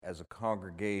as a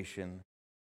congregation,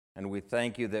 and we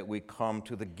thank you that we come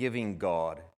to the giving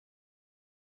God.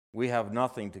 We have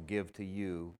nothing to give to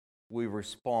you. We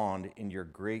respond in your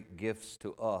great gifts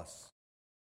to us.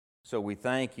 So we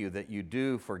thank you that you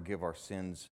do forgive our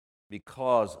sins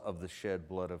because of the shed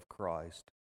blood of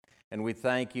Christ. And we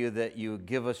thank you that you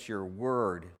give us your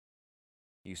word.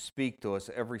 You speak to us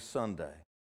every Sunday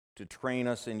to train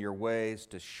us in your ways,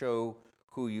 to show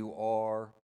who you are,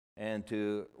 and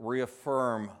to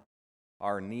reaffirm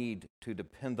our need to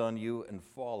depend on you and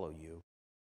follow you.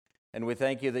 And we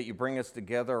thank you that you bring us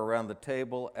together around the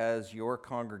table as your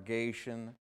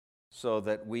congregation so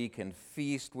that we can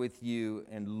feast with you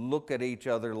and look at each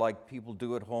other like people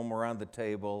do at home around the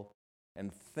table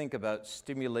and think about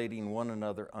stimulating one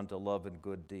another unto love and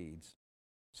good deeds.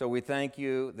 So we thank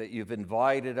you that you've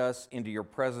invited us into your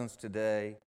presence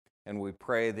today, and we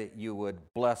pray that you would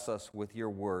bless us with your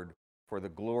word for the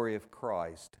glory of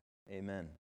Christ. Amen.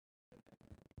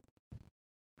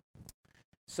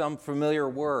 Some familiar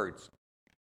words.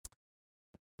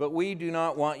 But we do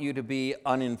not want you to be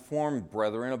uninformed,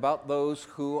 brethren, about those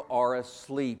who are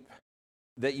asleep,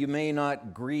 that you may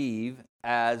not grieve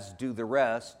as do the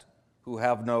rest who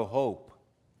have no hope.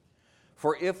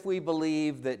 For if we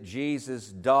believe that Jesus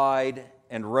died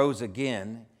and rose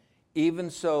again, even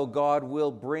so God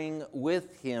will bring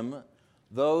with him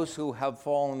those who have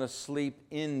fallen asleep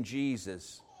in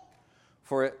Jesus.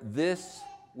 For this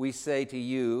we say to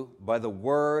you by the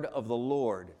word of the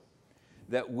Lord,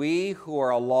 that we who are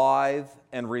alive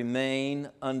and remain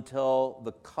until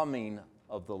the coming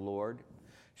of the Lord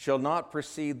shall not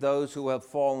precede those who have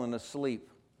fallen asleep.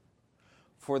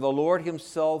 For the Lord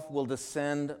himself will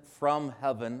descend from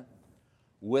heaven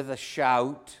with a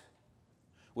shout,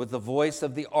 with the voice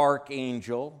of the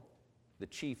archangel, the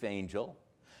chief angel,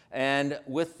 and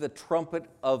with the trumpet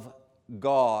of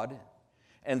God,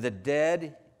 and the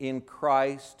dead in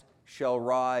Christ shall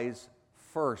rise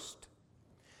first.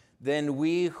 Then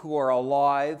we who are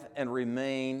alive and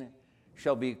remain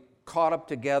shall be caught up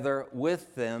together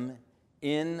with them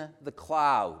in the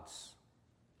clouds.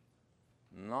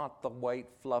 Not the white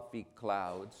fluffy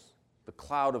clouds, the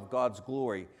cloud of God's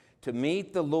glory, to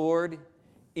meet the Lord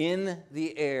in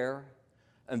the air,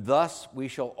 and thus we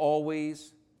shall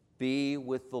always be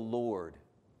with the Lord.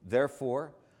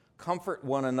 Therefore, comfort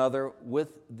one another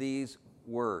with these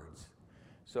words.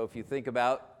 So if you think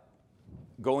about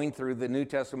going through the New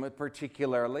Testament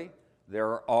particularly,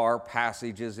 there are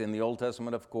passages in the Old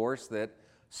Testament, of course, that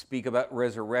speak about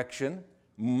resurrection,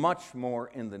 much more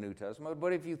in the New Testament.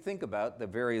 But if you think about the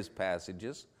various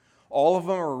passages, all of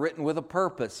them are written with a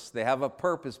purpose. They have a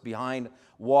purpose behind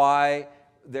why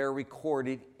they're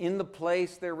recorded in the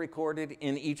place they're recorded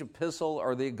in each epistle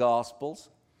or the Gospels.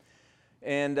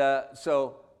 And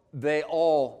so they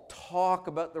all talk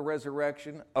about the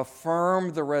resurrection,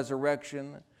 affirm the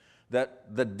resurrection,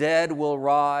 that the dead will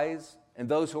rise, and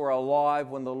those who are alive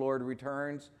when the Lord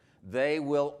returns, they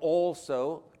will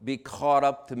also be caught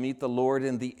up to meet the Lord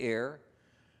in the air.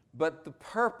 But the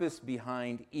purpose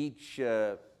behind each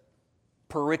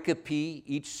pericope,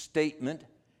 each statement,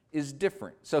 is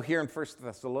different. So here in 1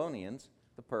 Thessalonians,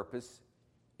 the purpose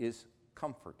is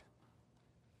comfort.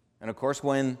 And of course,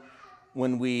 when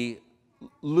we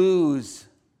lose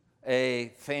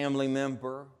a family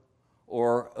member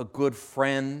or a good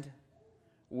friend,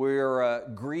 we're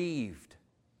grieved.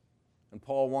 And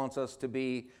Paul wants us to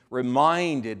be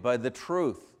reminded by the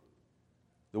truth,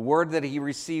 the word that he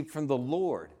received from the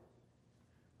Lord,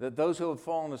 that those who have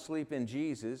fallen asleep in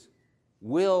Jesus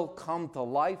will come to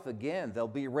life again. They'll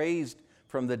be raised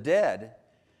from the dead,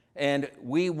 and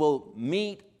we will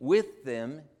meet with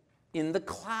them in the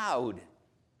cloud.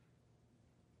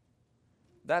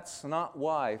 That's not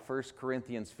why 1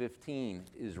 Corinthians 15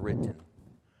 is written.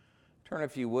 Turn,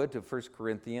 if you would, to 1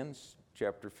 Corinthians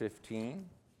chapter 15.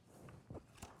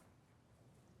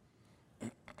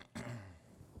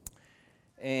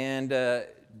 And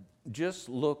just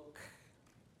look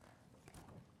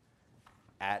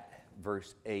at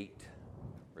verse 8.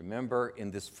 Remember,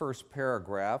 in this first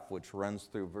paragraph, which runs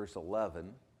through verse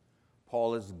 11,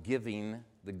 Paul is giving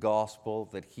the gospel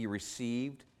that he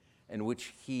received and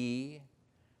which he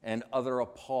and other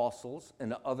apostles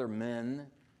and other men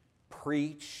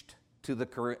preached to the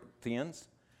Corinthians,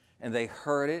 and they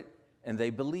heard it and they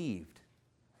believed.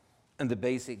 And the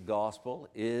basic gospel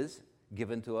is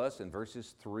given to us in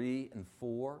verses 3 and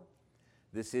 4.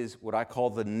 This is what I call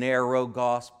the narrow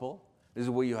gospel. This is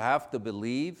what you have to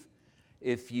believe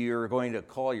if you're going to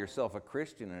call yourself a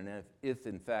Christian, and if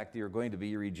in fact you're going to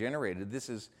be regenerated. This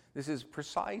is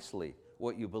precisely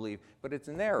what you believe, but it's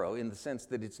narrow in the sense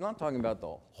that it's not talking about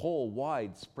the whole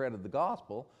wide spread of the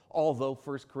gospel. although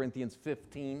 1 Corinthians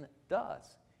 15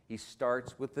 does. He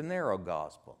starts with the narrow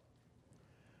gospel.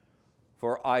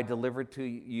 For I delivered to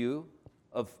you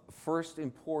of first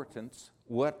importance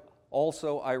what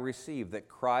also I received, that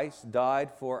Christ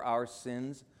died for our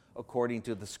sins according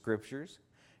to the Scriptures,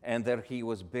 and that he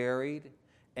was buried,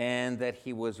 and that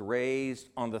he was raised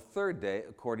on the third day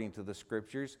according to the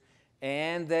Scriptures,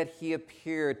 and that he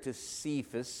appeared to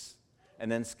Cephas,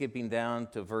 and then skipping down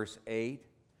to verse 8,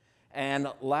 and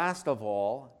last of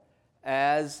all,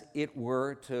 as it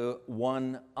were to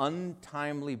one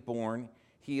untimely born,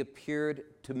 he appeared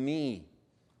to me.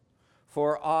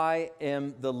 For I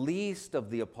am the least of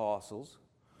the apostles,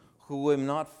 who am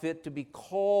not fit to be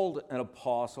called an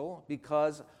apostle,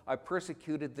 because I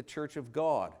persecuted the church of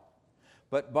God.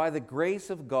 But by the grace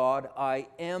of God, I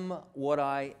am what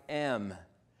I am,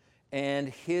 and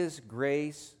His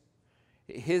grace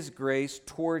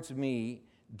towards me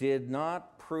did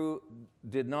not prove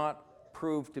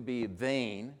to be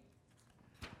vain,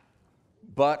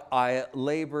 but I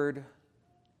labored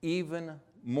even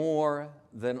more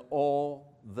than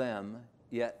all them,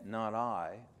 yet not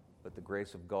I, but the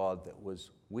grace of God that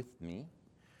was with me.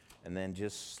 And then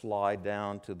just slide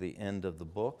down to the end of the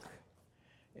book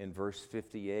in verse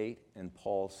 58, and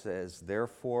Paul says,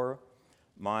 therefore,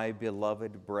 my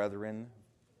beloved brethren,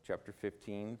 chapter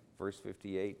 15, verse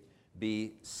 58,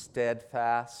 be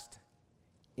steadfast,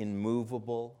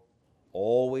 immovable,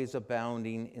 always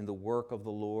abounding in the work of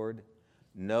the Lord,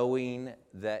 knowing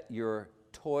that your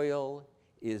toil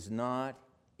is not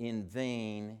in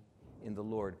vain in the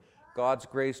Lord. God's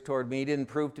grace toward me didn't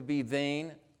prove to be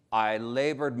vain. I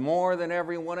labored more than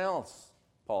everyone else,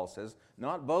 Paul says,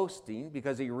 not boasting,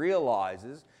 because he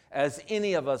realizes, as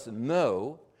any of us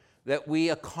know, that we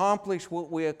accomplish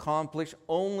what we accomplish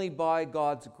only by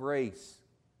God's grace.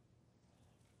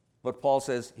 But Paul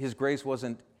says his grace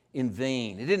wasn't in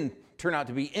vain. It didn't turn out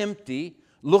to be empty.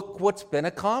 Look what's been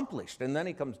accomplished. And then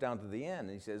he comes down to the end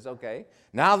and he says, okay,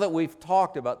 now that we've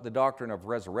talked about the doctrine of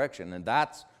resurrection, and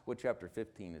that's what chapter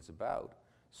 15 is about,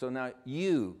 so now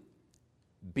you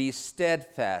be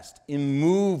steadfast,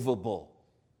 immovable.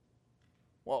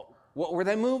 Well, what were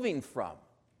they moving from?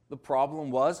 The problem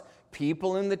was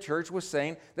people in the church were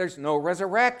saying there's no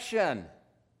resurrection.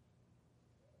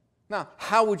 Now,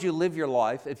 how would you live your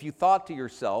life if you thought to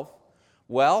yourself,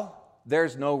 well,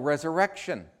 there's no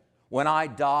resurrection. When I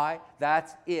die,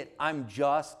 that's it. I'm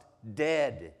just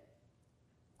dead.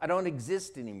 I don't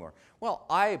exist anymore. Well,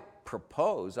 I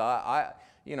propose,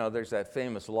 there's that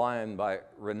famous line by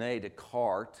René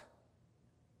Descartes,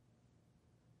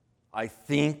 I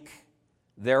think,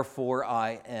 therefore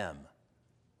I am.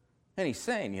 And he's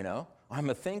saying, I'm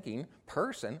a thinking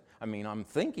person. I'm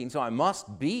thinking, so I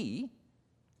must be.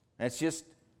 That's just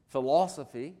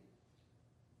philosophy.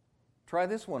 Try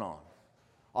this one on.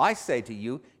 I say to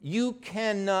you, you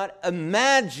cannot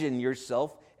imagine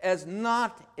yourself as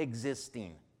not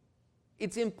existing.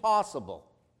 It's impossible.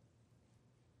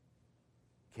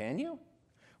 Can you?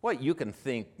 Well, you can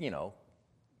think,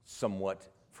 somewhat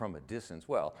from a distance.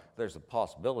 Well, there's a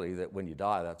possibility that when you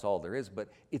die, that's all there is, but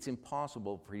it's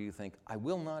impossible for you to think, I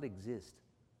will not exist.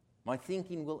 My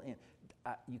thinking will end.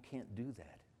 You can't do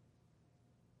that.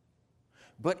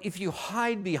 But if you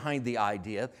hide behind the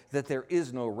idea that there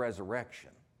is no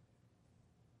resurrection,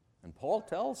 and Paul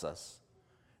tells us,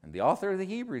 and the author of the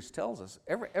Hebrews tells us,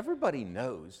 everybody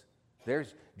knows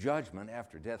there's judgment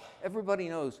after death. Everybody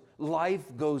knows life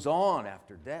goes on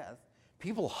after death.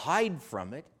 People hide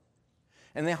from it,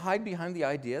 and they hide behind the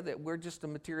idea that we're just a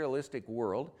materialistic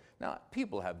world. Now,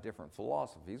 people have different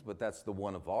philosophies, but that's the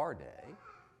one of our day.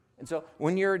 And so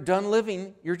when you're done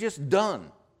living, you're just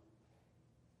done.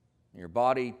 Your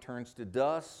body turns to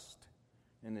dust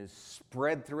and is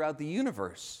spread throughout the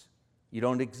universe. You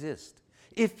don't exist.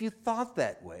 If you thought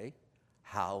that way,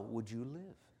 how would you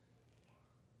live?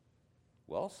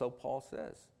 Well, so Paul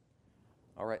says,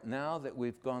 all right, now that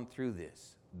we've gone through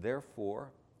this,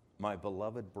 therefore, my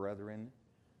beloved brethren,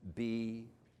 be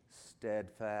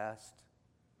steadfast,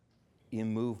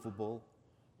 immovable,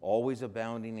 always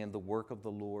abounding in the work of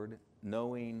the Lord,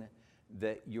 knowing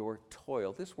that your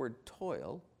toil, this word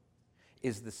toil,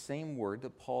 is the same word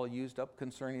that Paul used up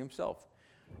concerning himself.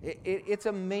 It's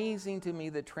amazing to me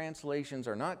that translations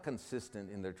are not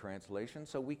consistent in their translation,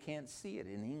 so we can't see it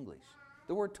in English.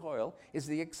 The word toil is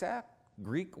the exact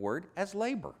Greek word as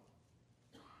labor.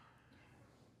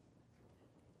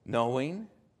 Knowing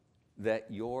that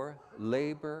your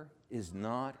labor is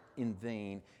not in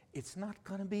vain, it's not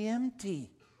going to be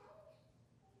empty.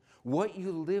 What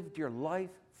you lived your life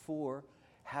for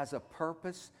has a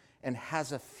purpose and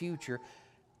has a future,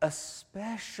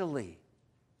 especially,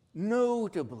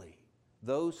 notably,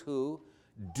 those who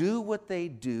do what they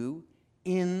do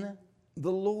in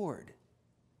the Lord.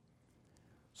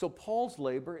 So Paul's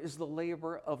labor is the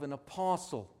labor of an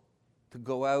apostle, to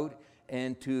go out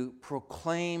and to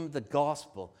proclaim the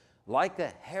gospel like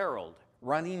a herald,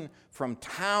 running from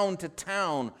town to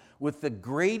town with the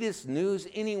greatest news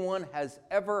anyone has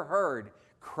ever heard.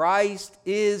 Christ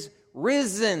is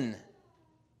risen.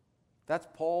 That's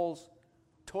Paul's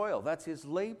toil. That's his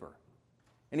labor.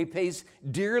 And he pays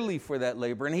dearly for that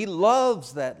labor, and he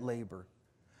loves that labor.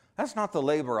 That's not the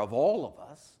labor of all of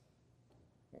us.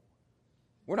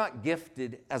 We're not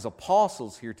gifted as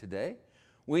apostles here today.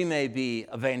 We may be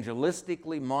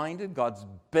evangelistically minded. God's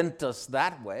bent us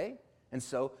that way. And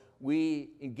so we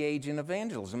engage in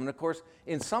evangelism. And of course,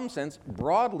 in some sense,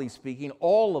 broadly speaking,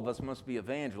 all of us must be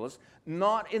evangelists,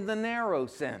 not in the narrow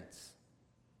sense.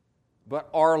 But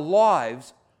our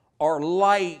lives are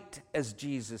light, as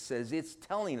Jesus says. It's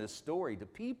telling a story to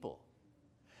people.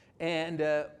 And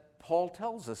Paul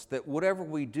tells us that whatever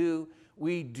we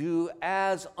do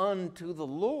as unto the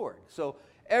Lord. So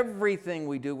everything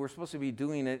we do, we're supposed to be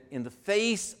doing it in the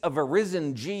face of a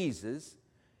risen Jesus,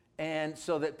 and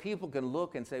so that people can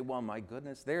look and say, well, my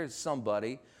goodness, there's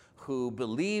somebody who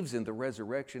believes in the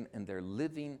resurrection, and they're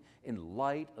living in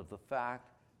light of the fact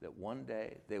that one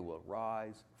day they will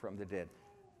rise from the dead.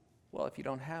 Well, if you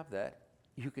don't have that,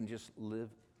 you can just live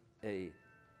a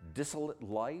dissolute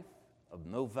life of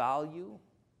no value.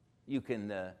 You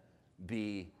can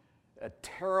be a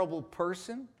terrible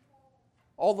person,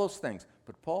 all those things.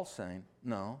 But Paul's saying,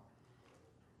 no.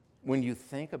 When you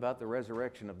think about the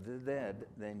resurrection of the dead,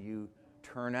 then you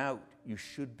turn out, you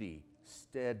should be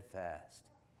steadfast,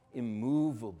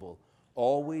 immovable,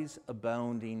 always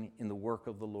abounding in the work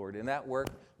of the Lord. And that work,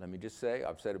 let me just say,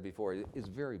 I've said it before, is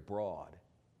very broad.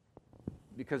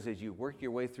 Because as you work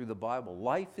your way through the Bible,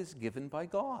 life is given by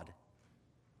God.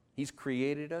 He's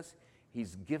created us.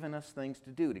 He's given us things to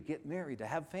do, to get married, to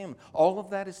have family. All of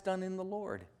that is done in the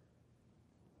Lord.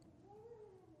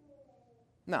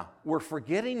 Now, we're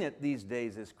forgetting it these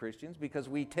days as Christians because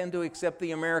we tend to accept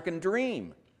the American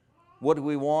dream. What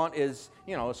we want is,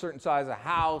 a certain size of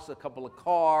house, a couple of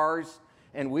cars,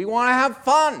 and we want to have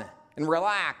fun and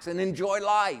relax and enjoy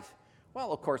life.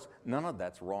 Well, of course, none of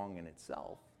that's wrong in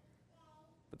itself.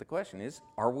 But the question is,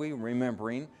 are we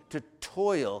remembering to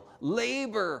toil,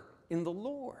 labor in the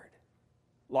Lord?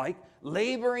 Like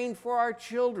laboring for our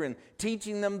children,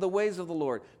 teaching them the ways of the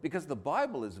Lord. Because the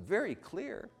Bible is very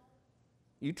clear.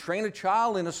 You train a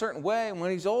child in a certain way, and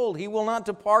when he's old, he will not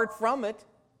depart from it.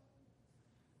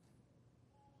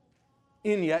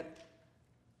 And yet,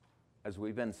 as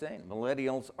we've been saying,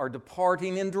 millennials are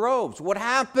departing in droves. What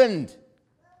happened?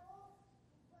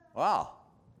 Well,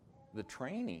 the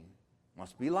training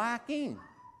must be lacking.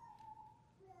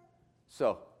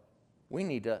 So, we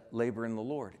need to labor in the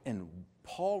Lord. And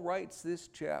Paul writes this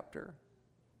chapter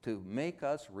to make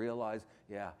us realize,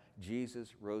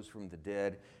 Jesus rose from the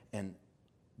dead, and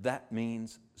that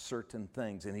means certain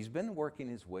things. And he's been working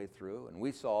his way through, and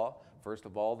we saw, first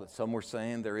of all, that some were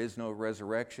saying there is no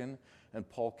resurrection, and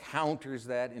Paul counters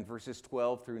that in verses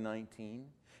 12 through 19.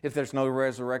 If there's no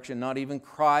resurrection, not even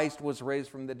Christ was raised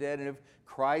from the dead. And if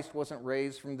Christ wasn't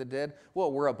raised from the dead,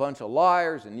 well, we're a bunch of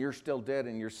liars, and you're still dead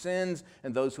in your sins,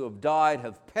 and those who have died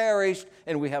have perished,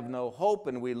 and we have no hope,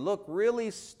 and we look really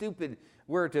stupid.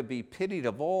 We're to be pitied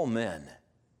of all men.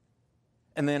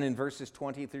 And then in verses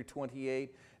 20 through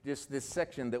 28, just this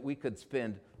section that we could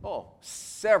spend,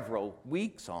 several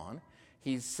weeks on,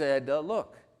 he said,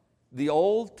 look, the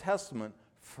Old Testament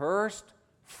first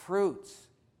fruits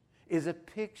is a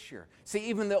picture. See,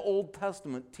 even the Old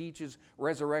Testament teaches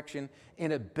resurrection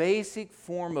in a basic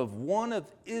form of one of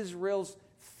Israel's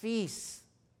feasts,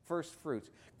 first fruits.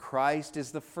 Christ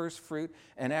is the first fruit,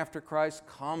 and after Christ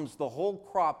comes, the whole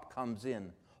crop comes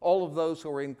in. All of those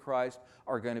who are in Christ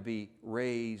are going to be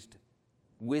raised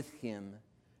with him,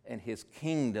 and his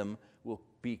kingdom will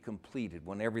be completed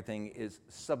when everything is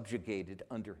subjugated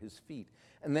under his feet.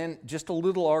 And then just a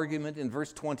little argument in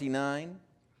verse 29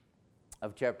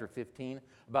 of chapter 15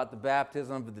 about the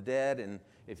baptism of the dead. And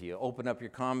if you open up your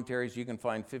commentaries, you can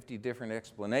find 50 different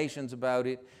explanations about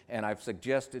it. And I've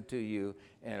suggested to you,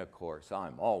 and of course,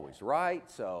 I'm always right,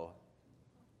 so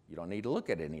you don't need to look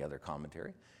at any other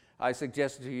commentary. I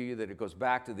suggested to you that it goes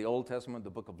back to the Old Testament, the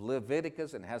book of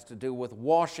Leviticus, and has to do with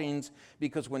washings,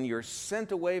 because when you're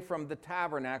sent away from the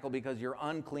tabernacle because you're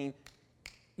unclean,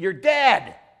 you're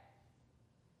dead.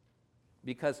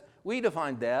 Because we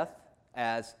define death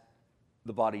as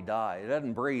the body died. It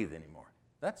doesn't breathe anymore.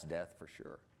 That's death for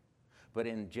sure. But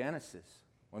in Genesis,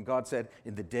 when God said,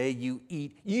 in the day you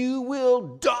eat, you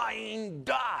will die.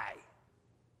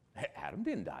 Adam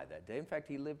didn't die that day. In fact,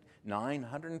 he lived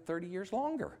 930 years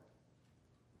longer.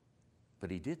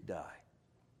 But he did die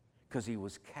because he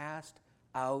was cast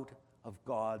out of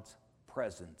God's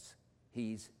presence.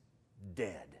 He's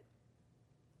dead.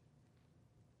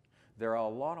 There are a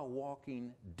lot of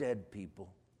walking dead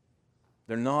people.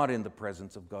 They're not in the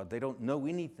presence of God. They don't know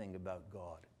anything about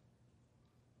God.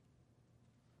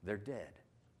 They're dead.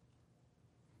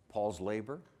 Paul's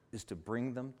labor is to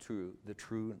bring them to the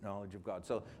true knowledge of God.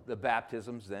 So the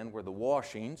baptisms then were the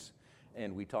washings,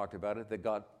 and we talked about it, that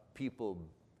got people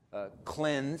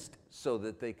cleansed so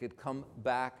that they could come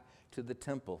back to the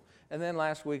temple. And then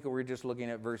last week we were just looking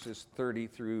at verses 30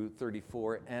 through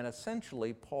 34, and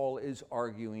essentially Paul is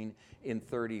arguing in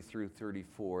 30 through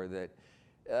 34 that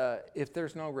if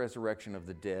there's no resurrection of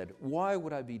the dead, why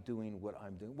would I be doing what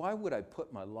I'm doing? Why would I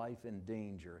put my life in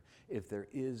danger if there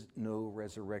is no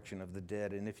resurrection of the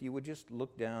dead? And if you would just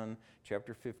look down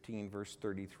chapter 15, verse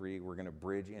 33, we're going to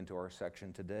bridge into our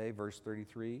section today, verse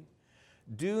 33.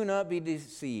 Do not be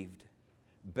deceived.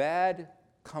 Bad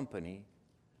company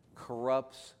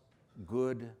corrupts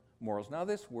good morals. Now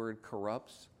this word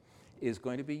corrupts is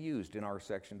going to be used in our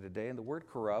section today, and the word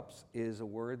corrupts is a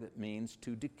word that means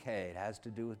to decay. It has to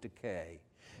do with decay.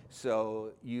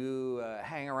 So you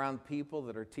hang around people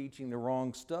that are teaching the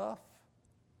wrong stuff,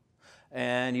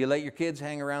 and you let your kids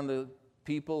hang around the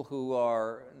people who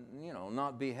are,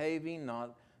 not behaving,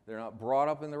 they're not brought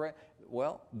up in the right.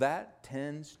 Well, that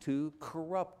tends to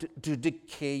corrupt, to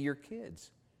decay your kids.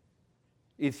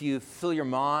 If you fill your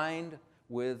mind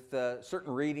with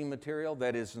certain reading material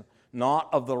that is not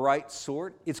of the right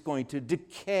sort, it's going to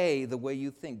decay the way you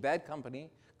think. Bad company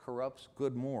corrupts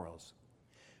good morals.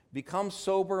 Become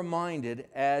sober-minded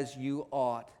as you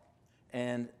ought,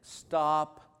 and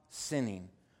stop sinning.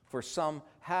 For some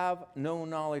have no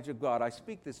knowledge of God. I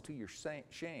speak this to your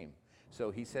shame. So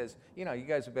he says, you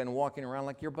guys have been walking around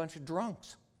like you're a bunch of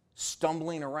drunks,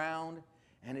 stumbling around,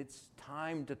 and it's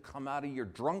time to come out of your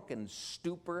drunken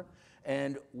stupor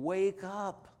and wake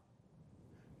up,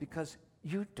 because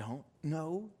you don't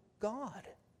know God.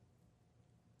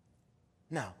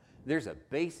 Now, there's a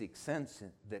basic sense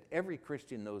that every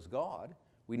Christian knows God.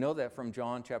 We know that from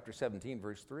John chapter 17,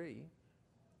 verse 3.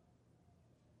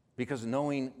 Because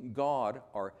knowing God,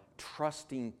 or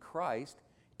trusting Christ,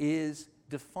 is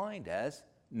defined as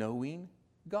knowing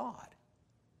God.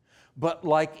 But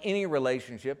like any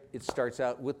relationship, it starts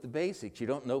out with the basics. You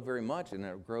don't know very much, and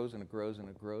it grows and it grows and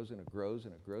it grows and it grows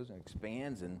and it grows and it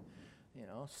expands, and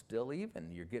still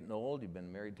even. You're getting old, you've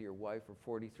been married to your wife for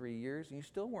 43 years, and you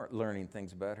still weren't learning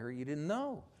things about her you didn't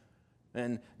know.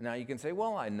 And now you can say,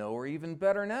 well, I know her even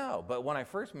better now. But when I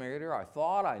first married her, I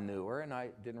thought I knew her, and I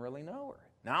didn't really know her.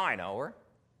 Now I know her.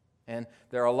 And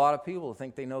there are a lot of people who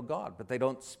think they know God, but they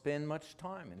don't spend much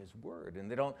time in His Word, and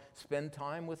they don't spend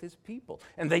time with His people.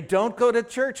 And they don't go to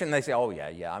church, and they say, oh,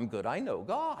 yeah, I'm good, I know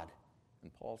God.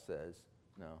 And Paul says,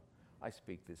 no, I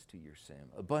speak this to your shame.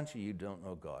 A bunch of you don't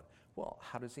know God. Well,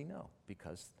 how does he know?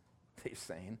 Because they're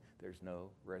saying there's no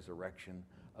resurrection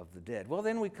of the dead. Well,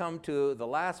 then we come to the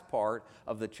last part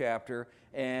of the chapter,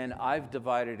 and I've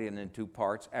divided it in two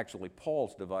parts. Actually,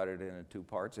 Paul's divided it in two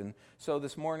parts. And so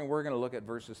this morning we're going to look at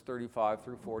verses 35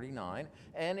 through 49.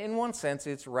 And in one sense,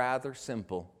 it's rather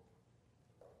simple.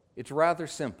 It's rather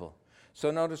simple.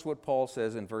 So notice what Paul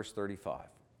says in verse 35.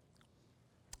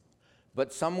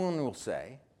 But someone will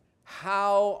say,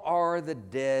 how are the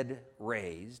dead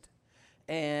raised?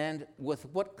 And with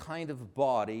what kind of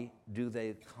body do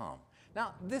they come?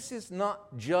 Now, this is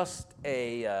not just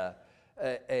a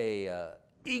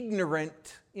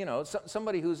ignorant,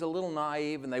 somebody who's a little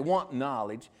naive and they want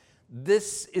knowledge.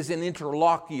 This is an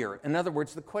interlocutor. In other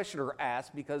words, the questioner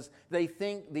asks because they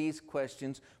think these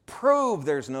questions prove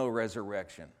there's no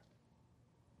resurrection.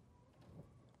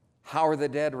 How are the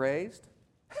dead raised?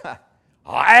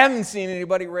 I haven't seen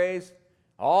anybody raised.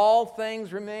 All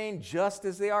things remain just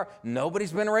as they are.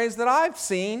 Nobody's been raised that I've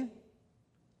seen.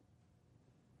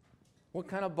 What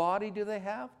kind of body do they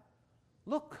have?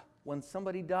 Look, when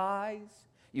somebody dies,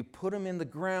 you put them in the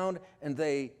ground and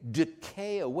they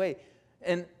decay away.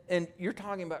 And you're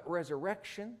talking about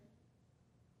resurrection.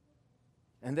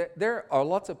 And there are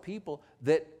lots of people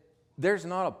that there's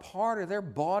not a part of their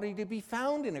body to be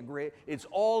found in a grave. It's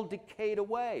all decayed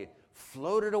away,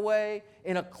 floated away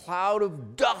in a cloud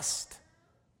of dust.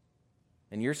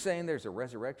 And you're saying there's a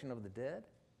resurrection of the dead?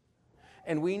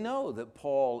 And we know that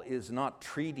Paul is not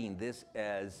treating this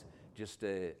as just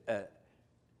as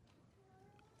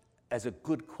a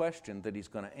good question that he's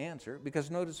going to answer,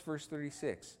 because notice verse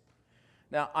 36.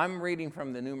 Now, I'm reading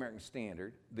from the New American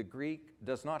Standard. The Greek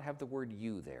does not have the word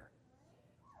you there.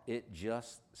 It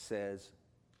just says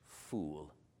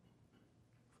fool.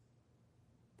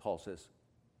 Paul says,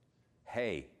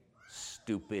 hey,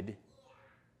 stupid.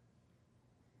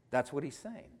 That's what he's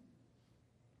saying.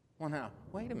 Well, now,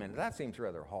 wait a minute. That seems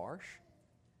rather harsh.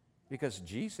 Because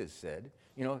Jesus said,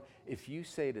 if you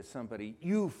say to somebody,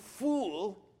 you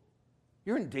fool,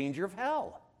 you're in danger of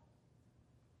hell.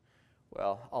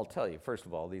 Well, I'll tell you, first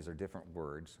of all, these are different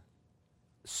words.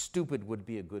 Stupid would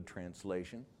be a good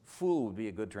translation. Fool would be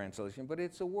a good translation, but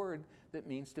it's a word that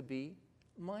means to be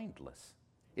mindless.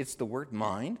 It's the word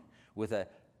mind with a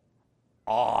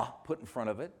awe put in front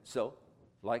of it. So,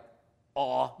 like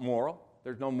moral,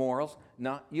 there's no morals.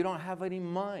 No, you don't have any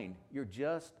mind. You're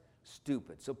just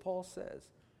stupid. So Paul says,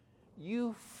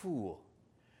 you fool,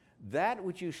 that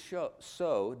which you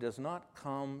sow does not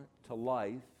come to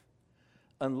life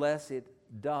unless it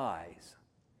dies.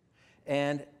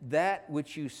 And that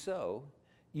which you sow,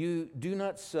 you do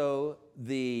not sow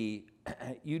the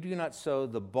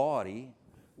body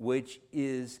which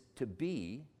is to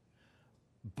be,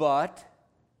 but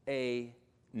a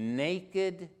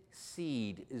naked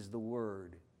seed is the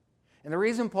word. And the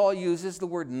reason Paul uses the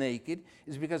word naked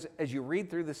is because as you read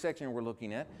through the section we're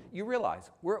looking at, you realize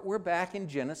we're back in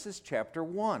Genesis chapter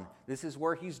 1. This is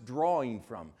where he's drawing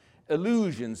from.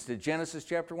 Allusions to Genesis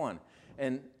chapter 1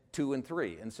 and 2 and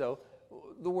 3. And so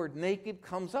the word naked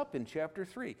comes up in chapter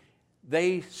 3.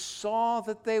 They saw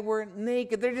that they were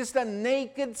naked. They're just a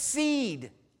naked seed.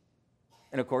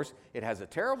 And of course, it has a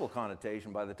terrible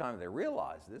connotation by the time they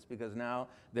realize this, because now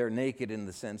they're naked in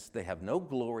the sense they have no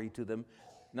glory to them.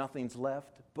 Nothing's left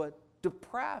but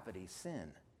depravity,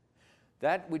 sin.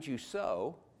 That which you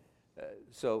sow,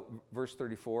 so verse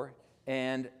 34,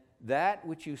 and that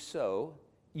which you sow,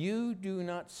 you do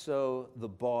not sow the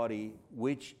body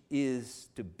which is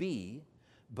to be,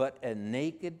 but a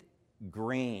naked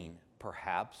grain,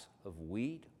 perhaps of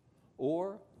wheat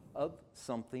or of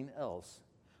something else.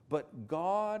 But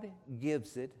God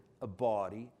gives it a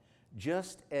body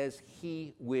just as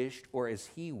he wished or as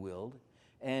he willed,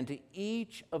 and to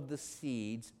each of the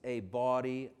seeds a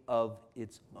body of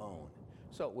its own.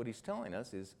 So what he's telling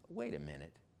us is, wait a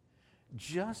minute.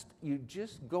 You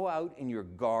just go out in your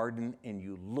garden and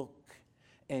you look,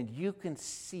 and you can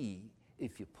see,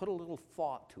 if you put a little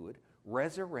thought to it,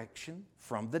 resurrection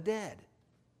from the dead.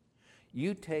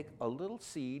 You take a little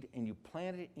seed and you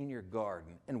plant it in your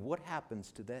garden, and what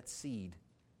happens to that seed?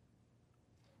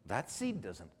 That seed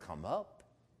doesn't come up.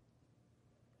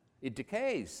 It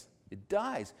decays. It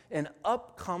dies, and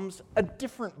up comes a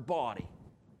different body.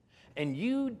 And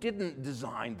you didn't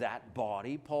design that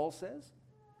body, Paul says.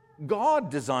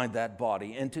 God designed that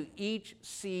body, and to each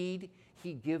seed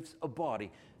he gives a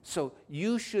body. So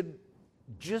you should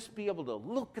just be able to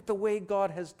look at the way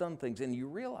God has done things, and you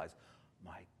realize,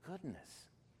 my goodness,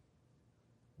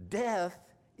 death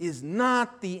is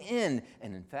not the end.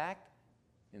 And in fact,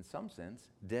 in some sense,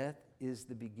 death is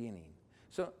the beginning.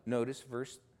 So notice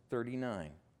verse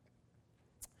 39.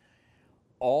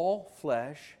 All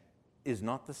flesh is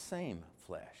not the same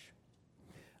flesh,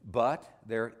 but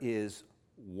there is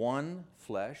one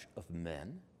flesh of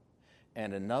men,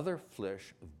 and another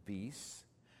flesh of beasts,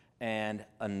 and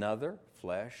another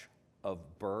flesh of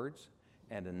birds,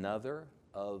 and another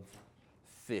of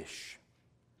fish.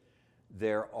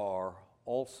 There are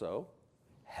also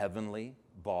heavenly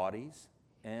bodies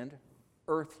and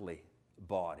earthly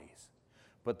bodies,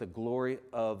 but the glory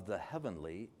of the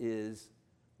heavenly is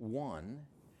one,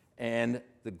 and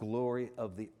the glory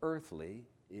of the earthly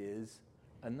is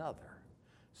another.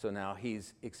 So now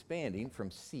he's expanding from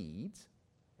seeds,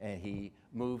 and he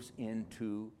moves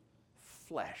into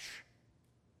flesh.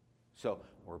 So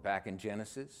we're back in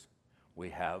Genesis. We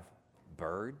have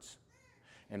birds,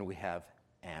 and we have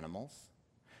animals,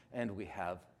 and we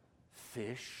have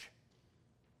fish,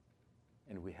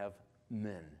 and we have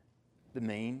men, the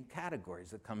main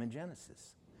categories that come in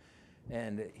Genesis.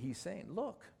 And he's saying,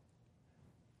 look,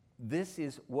 this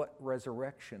is what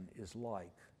resurrection is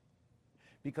like.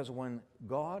 Because when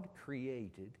God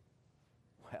created,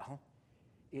 well,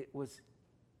 it was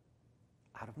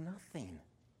out of nothing.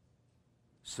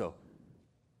 So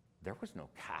there was no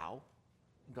cow.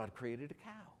 God created a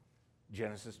cow.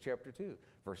 Genesis chapter 2,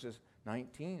 verses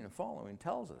 19 and following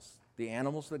tells us the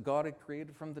animals that God had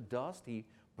created from the dust, he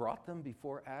brought them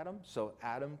before Adam so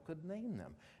Adam could name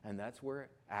them. And that's where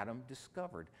Adam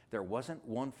discovered there wasn't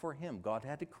one for him. God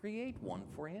had to create one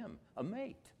for him, a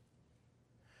mate.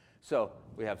 So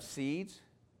we have seeds,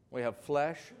 we have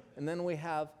flesh, and then we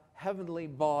have heavenly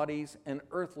bodies and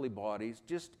earthly bodies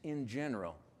just in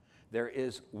general. There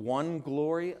is one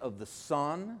glory of the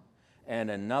sun,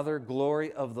 and another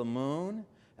glory of the moon,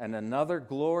 and another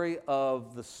glory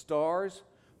of the stars,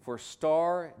 for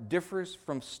star differs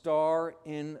from star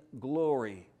in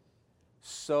glory.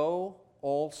 so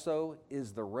also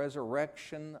is the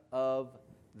resurrection of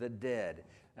the dead.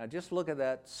 Now just look at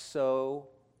that. So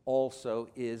also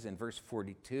is in verse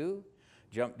 42.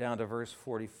 Jump down to verse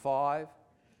 45.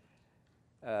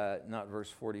 Not verse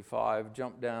 45.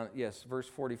 Jump down. Yes, verse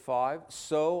 45.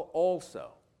 So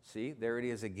also. See, there it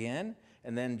is again.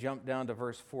 And then jump down to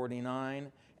verse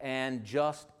 49. And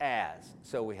just as.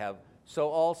 So we have so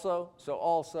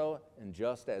also, and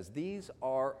just as. These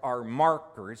are our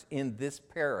markers in this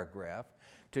paragraph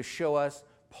to show us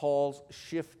Paul's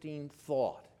shifting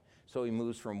thought. So he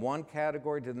moves from one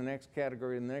category to the next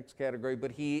category to the next category,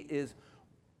 but he is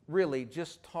really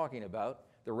just talking about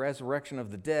the resurrection of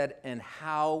the dead and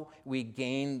how we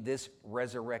gain this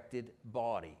resurrected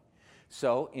body.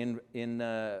 So in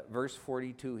verse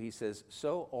 42, he says,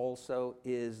 so also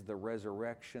is the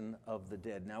resurrection of the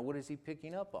dead. Now, what is he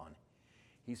picking up on?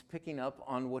 He's picking up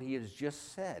on what he has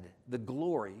just said, the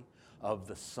glory of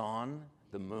the sun,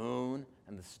 the moon,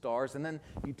 and the stars. And then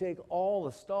you take all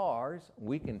the stars,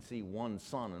 we can see one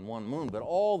sun and one moon, but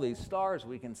all these stars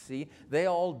we can see, they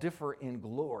all differ in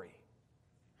glory.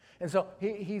 And so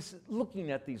he's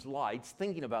looking at these lights,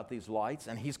 thinking about these lights,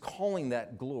 and he's calling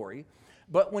that glory.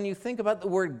 But when you think about the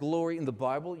word glory in the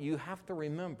Bible, you have to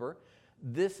remember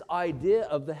this idea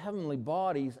of the heavenly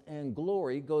bodies and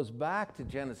glory goes back to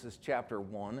Genesis chapter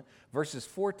 1, verses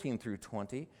 14 through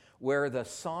 20, where the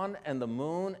sun and the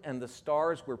moon and the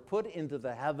stars were put into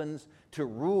the heavens to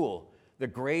rule. The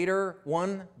greater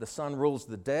one, the sun, rules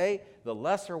the day, the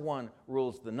lesser one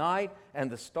rules the night, and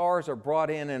the stars are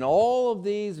brought in, and all of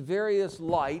these various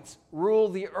lights rule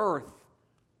the earth.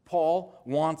 Paul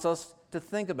wants us to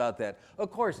think about that.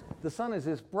 Of course, the sun is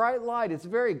this bright light. It's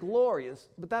very glorious,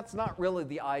 but that's not really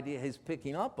the idea he's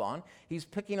picking up on. He's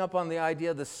picking up on the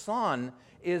idea the sun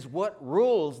is what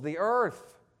rules the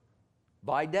earth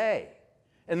by day,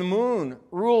 and the moon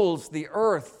rules the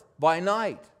earth by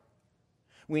night.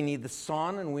 We need the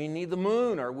sun and we need the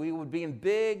moon, or we would be in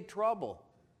big trouble.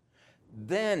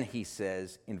 Then he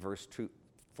says in verse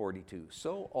 42,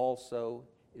 so also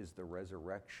is the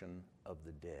resurrection of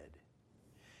the dead.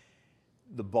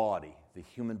 The body, the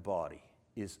human body,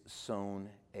 is sown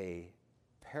a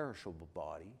perishable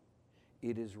body.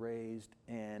 It is raised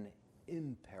an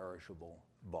imperishable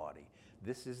body.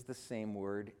 This is the same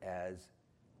word as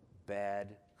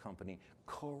bad company.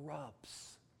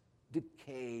 Corrupts,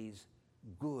 decays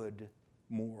good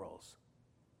morals.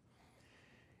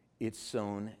 It's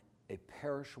sown a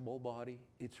perishable body.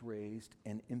 It's raised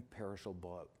an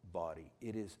imperishable body.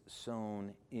 It is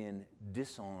sown in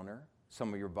dishonor.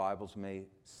 Some of your Bibles may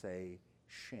say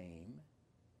shame.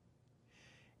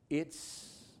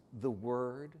 It's the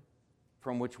word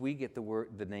from which we get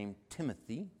the name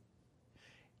Timothy.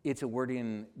 It's a word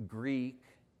in Greek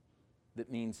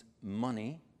that means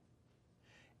money.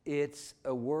 It's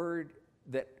a word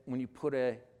that when you put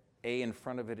a in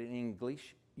front of it in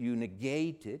English, you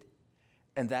negate it,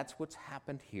 and that's what's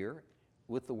happened here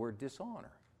with the word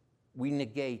dishonor. We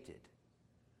negate it.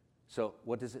 So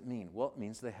what does it mean? Well, it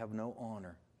means they have no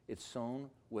honor. It's sown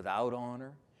without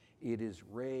honor. It is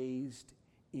raised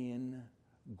in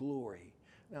glory.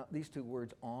 Now, these two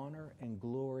words, honor and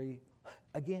glory,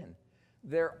 again,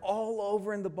 they're all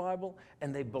over in the Bible,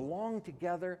 and they belong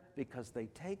together because they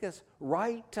take us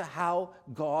right to how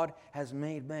God has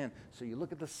made man. So you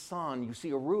look at the sun, you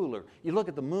see a ruler. You look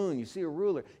at the moon, you see a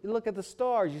ruler. You look at the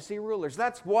stars, you see rulers.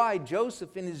 That's why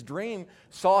Joseph in his dream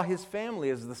saw his family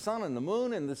as the sun and the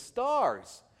moon and the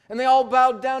stars, and they all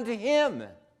bowed down to him.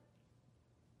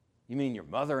 You mean your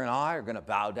mother and I are going to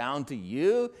bow down to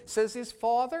you, says his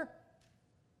father?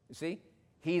 You see?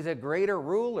 He's a greater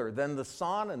ruler than the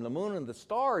sun and the moon and the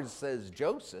stars, says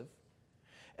Joseph.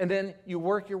 And then you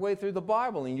work your way through the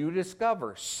Bible and you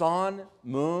discover sun,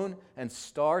 moon, and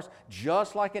stars,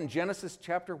 just like in Genesis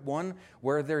chapter 1,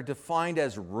 where they're defined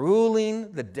as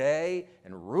ruling the day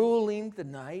and ruling the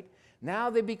night.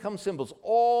 Now they become symbols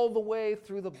all the way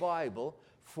through the Bible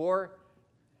for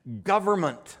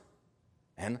government.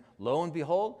 And lo and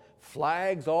behold,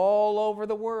 flags all over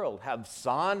the world have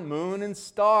sun, moon, and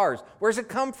stars. Where's it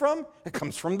come from? It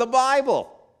comes from the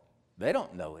Bible. They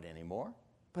don't know it anymore,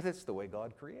 but it's the way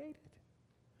God created.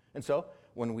 And so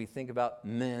when we think about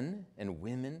men and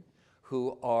women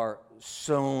who are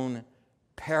sown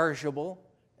perishable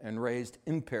and raised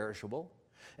imperishable,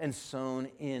 and sown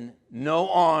in no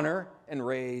honor and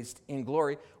raised in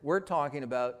glory, we're talking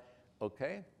about,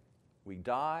 okay, we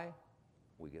die,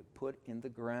 we get put in the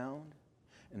ground,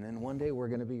 and then one day we're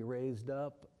going to be raised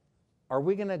up. Are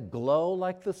we going to glow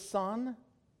like the sun?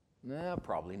 No,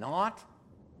 probably not.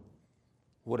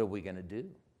 What are we going to do?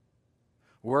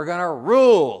 We're going to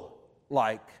rule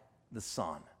like the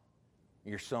sun.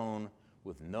 You're sown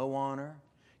with no honor.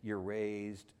 You're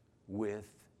raised with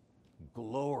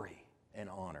glory and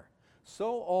honor.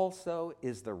 So also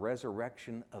is the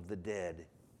resurrection of the dead.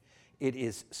 It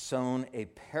is sown a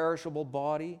perishable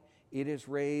body. It is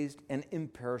raised an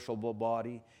imperishable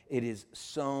body. It is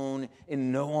sown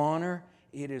in no honor.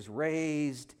 It is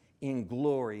raised in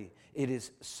glory. It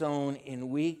is sown in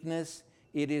weakness.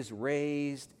 It is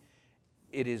raised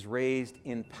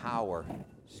in power.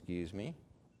 Excuse me.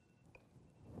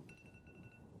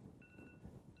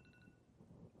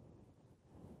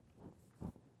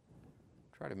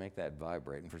 Try to make that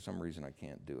vibrate, and for some reason I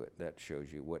can't do it. That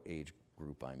shows you what age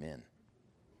group I'm in.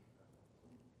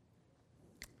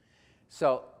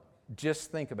 So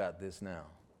just think about this now.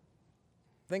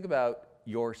 Think about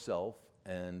yourself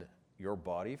and your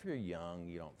body. If you're young,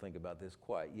 you don't think about this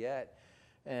quite yet.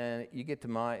 And you get to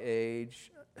my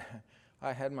age,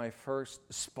 I had my first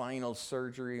spinal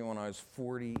surgery when I was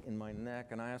 40 in my neck,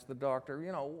 and I asked the doctor,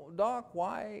 Doc,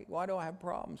 why do I have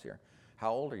problems here?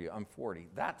 How old are you? I'm 40.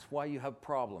 That's why you have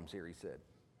problems here, he said.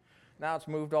 Now it's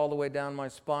moved all the way down my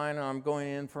spine, and I'm going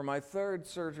in for my third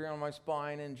surgery on my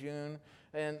spine in June,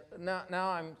 and now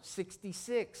I'm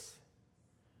 66.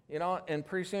 And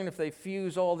pretty soon if they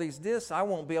fuse all these discs, I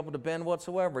won't be able to bend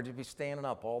whatsoever, just be standing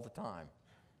up all the time.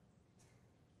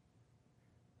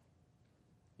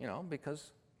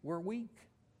 Because we're weak.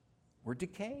 We're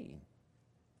decaying.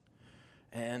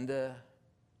 And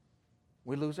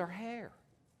we lose our hair.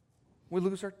 We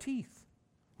lose our teeth.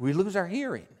 We lose our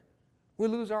hearing. We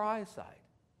lose our eyesight.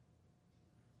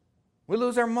 We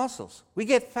lose our muscles. We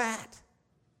get fat.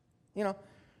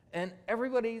 And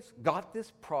everybody's got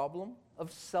this problem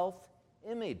of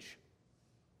self-image.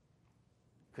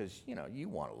 Because, you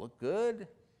want to look good.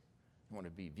 You want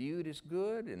to be viewed as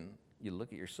good. And you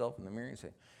look at yourself in the mirror and say,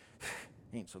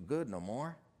 ain't so good no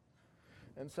more.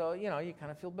 And so, you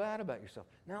kind of feel bad about yourself.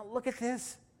 Now, look at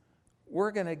this.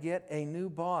 We're going to get a new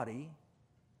body,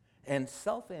 and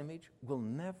self-image will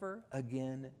never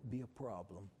again be a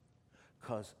problem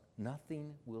because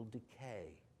nothing will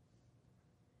decay.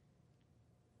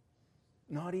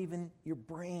 Not even your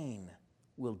brain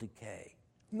will decay.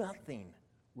 Nothing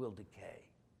will decay.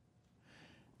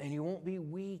 And you won't be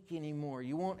weak anymore.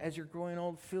 You won't, as you're growing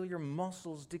old, feel your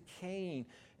muscles decaying.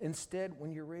 Instead,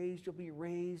 when you're raised, you'll be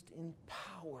raised in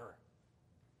power.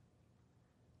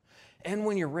 And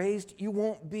when you're raised, you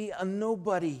won't be a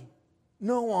nobody,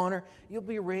 no honor. You'll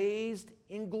be raised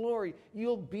in glory.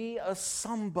 You'll be a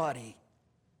somebody.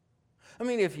 I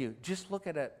mean, if you just look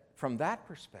at it from that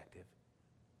perspective,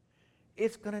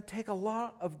 it's going to take a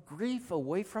lot of grief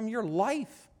away from your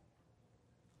life.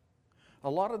 A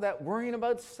lot of that worrying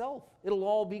about self, it'll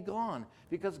all be gone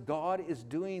because God is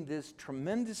doing this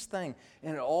tremendous thing,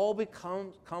 and it all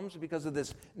comes because of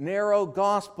this narrow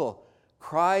gospel.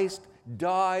 Christ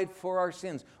died for our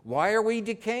sins. Why are we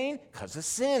decaying? Because of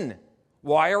sin.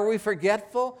 Why are we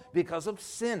forgetful? Because of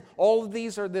sin. All of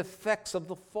these are the effects of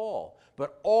the fall.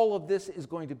 But all of this is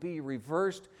going to be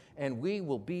reversed, and we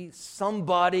will be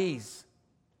somebodies.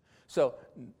 So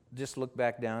just look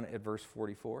back down at verse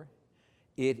 44.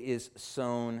 It is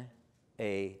sown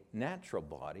a natural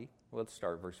body. Well, let's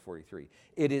start at verse 43.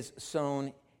 It is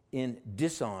sown in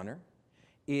dishonor.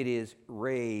 It is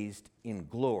raised in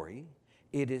glory.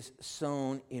 It is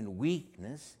sown in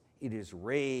weakness. It is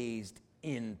raised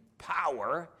in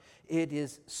power. It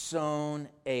is sown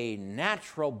a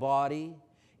natural body.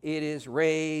 It is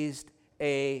raised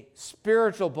a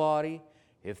spiritual body.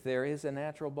 If there is a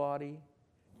natural body,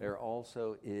 there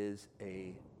also is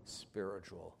a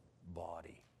spiritual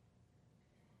body.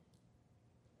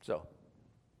 So,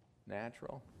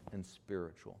 natural and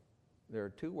spiritual. There are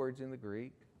two words in the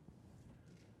Greek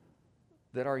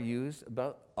that are used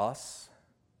about us.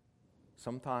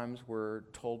 Sometimes we're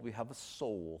told we have a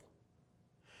soul.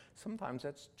 Sometimes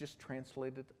that's just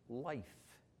translated life.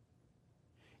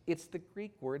 It's the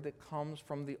Greek word that comes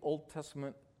from the Old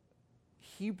Testament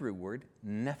Hebrew word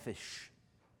nephesh.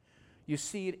 You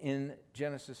see it in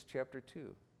Genesis chapter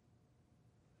 2.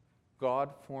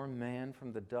 God formed man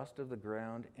from the dust of the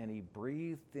ground, and he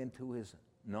breathed into his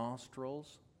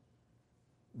nostrils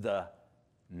the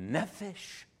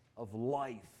nephesh of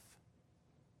life.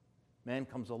 Man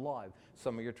comes alive.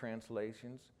 Some of your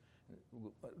translations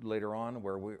later on,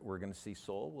 where we're going to see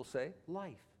soul, will say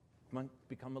life.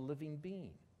 Become a living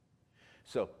being.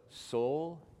 So,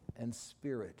 soul and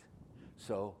spirit.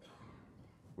 So,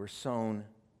 we're sown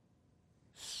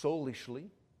soulishly.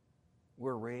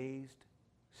 We're raised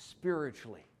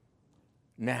spiritually,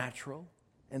 natural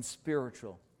and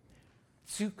spiritual.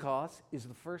 Psychos is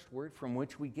the first word from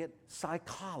which we get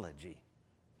psychology.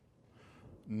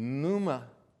 Pneuma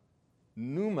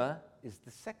is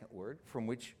the second word from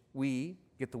which we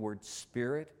get the word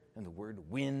spirit and the word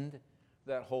wind.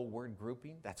 That whole word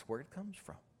grouping, that's where it comes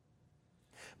from.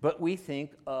 But we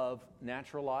think of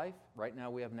natural life. Right now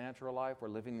we have natural life. We're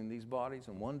living in these bodies,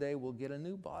 and one day we'll get a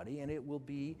new body, and it will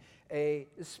be a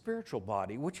spiritual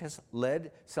body, which has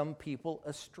led some people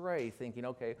astray, thinking,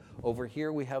 okay, over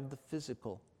here we have the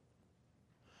physical.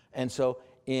 And so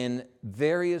in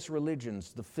various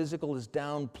religions, the physical is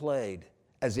downplayed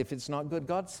as if it's not good.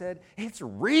 God said, it's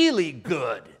really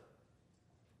good.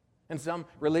 And some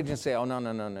religions say, oh, no,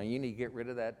 you need to get rid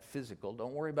of that physical.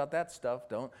 Don't worry about that stuff.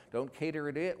 Don't cater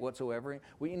to it whatsoever.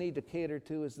 What you need to cater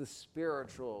to is the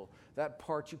spiritual, that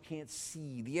part you can't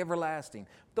see, the everlasting.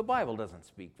 The Bible doesn't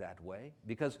speak that way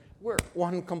because we're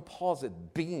one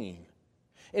composite being.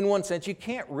 In one sense, you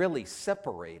can't really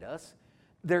separate us.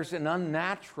 There's an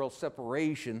unnatural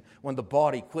separation when the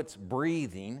body quits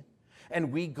breathing and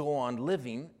we go on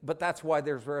living, but that's why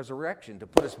there's resurrection, to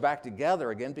put us back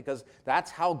together again, because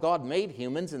that's how God made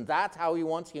humans, and that's how He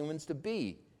wants humans to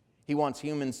be. He wants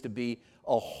humans to be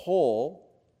a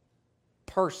whole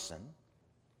person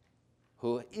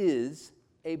who is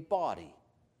a body.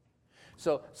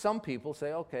 So some people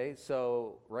say, okay,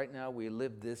 so right now we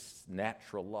live this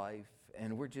natural life,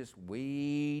 and we're just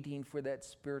waiting for that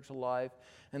spiritual life,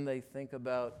 and they think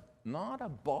about not a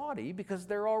body, because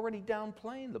they're already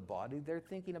downplaying the body. They're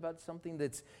thinking about something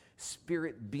that's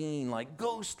spirit being, like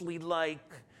ghostly,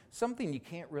 like something you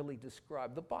can't really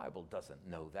describe. The Bible doesn't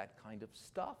know that kind of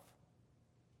stuff.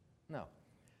 No.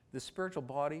 The spiritual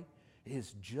body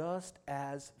is just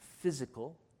as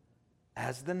physical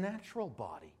as the natural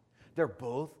body. They're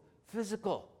both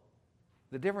physical.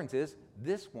 The difference is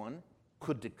this one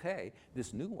could decay,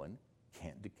 this new one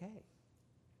can't decay.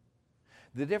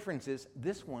 The difference is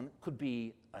this one could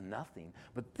be a nothing,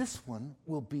 but this one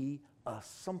will be a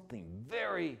something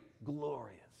very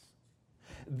glorious.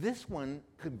 This one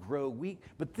could grow weak,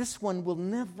 but this one will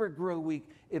never grow weak.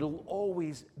 It'll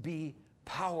always be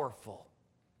powerful.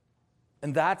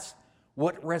 And that's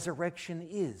what resurrection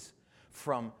is.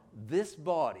 From this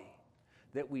body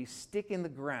that we stick in the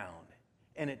ground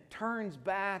and it turns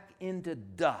back into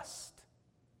dust,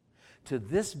 to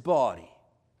this body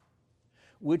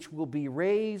which will be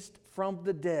raised from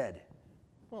the dead.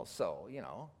 Well, so,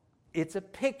 it's a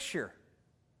picture.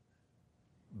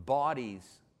 Bodies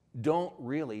don't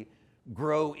really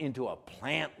grow into a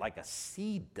plant like a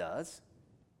seed does,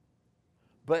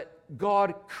 but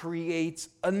God creates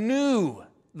anew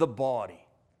the body.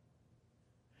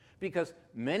 Because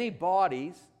many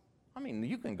bodies,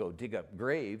 you can go dig up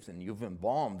graves and you've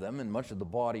embalmed them and much of the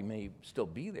body may still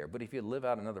be there. But if you live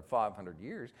out another 500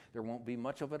 years, there won't be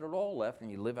much of it at all left.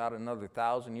 And you live out another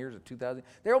 1,000 years or 2,000,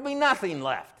 there will be nothing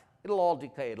left. It'll all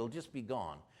decay. It'll just be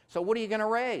gone. So what are you going to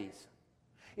raise?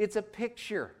 It's a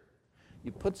picture.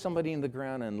 You put somebody in the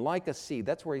ground and like a seed,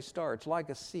 that's where he starts, like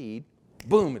a seed,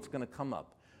 boom, it's going to come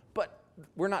up. But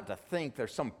we're not to think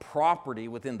there's some property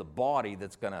within the body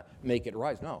that's going to make it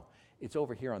rise. No, it's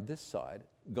over here on this side.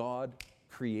 God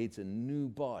creates a new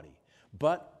body,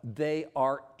 but they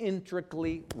are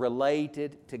intricately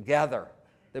related together.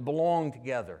 They belong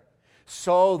together.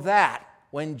 So that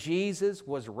when Jesus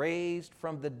was raised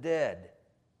from the dead,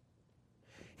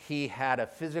 he had a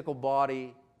physical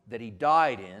body that he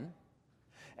died in,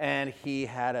 and he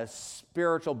had a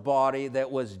spiritual body that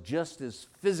was just as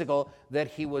physical that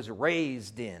he was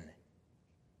raised in.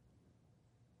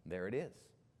 There it is.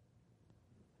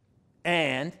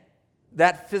 And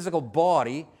that physical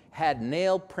body had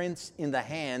nail prints in the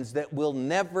hands that will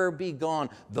never be gone.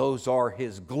 Those are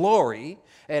his glory.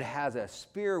 It has a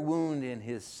spear wound in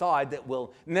his side that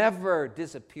will never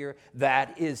disappear.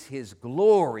 That is his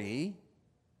glory.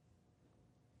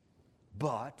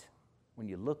 But when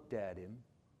you looked at him,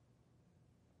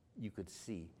 you could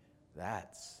see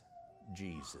that's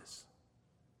Jesus.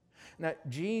 Now,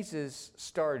 Jesus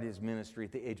started his ministry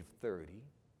at the age of 30.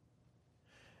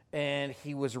 And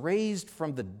he was raised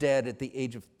from the dead at the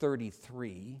age of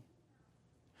 33.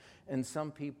 And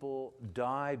some people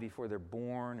die before they're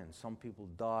born, and some people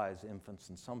die as infants,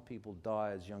 and some people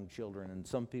die as young children, and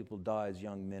some people die as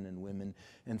young men and women,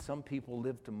 and some people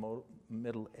live to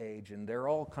middle age, and there are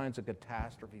all kinds of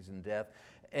catastrophes and death.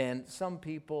 And some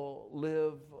people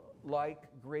live like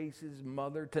Grace's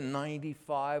mother to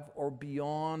 95 or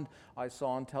beyond. I saw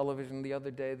on television the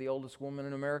other day the oldest woman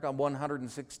in America,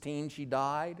 116, she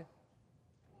died.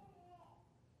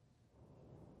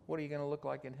 What are you going to look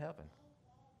like in heaven?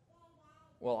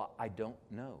 Well, I don't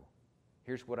know.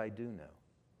 Here's what I do know.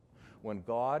 When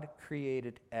God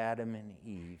created Adam and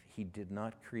Eve, he did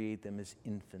not create them as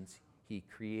infants. He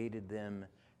created them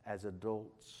as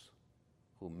adults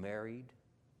who married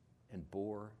and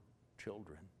bore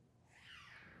children.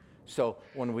 So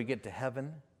when we get to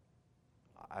heaven,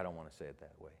 I don't want to say it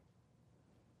that way.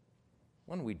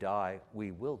 When we die,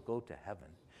 we will go to heaven,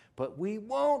 but we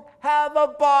won't have a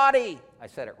body. I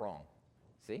said it wrong.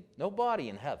 See? No body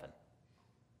in heaven.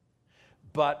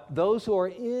 But those who are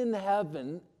in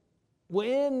heaven,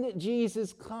 when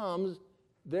Jesus comes,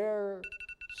 their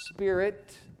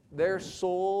spirit, their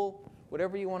soul,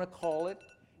 whatever you want to call it,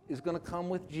 is going to come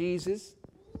with Jesus.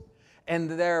 And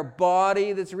their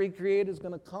body that's recreated is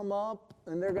going to come up,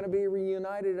 and they're going to be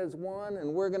reunited as one,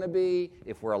 and we're going to be,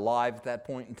 if we're alive at that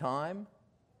point in time,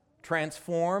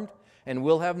 transformed, and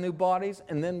we'll have new bodies,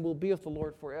 and then we'll be with the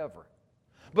Lord forever.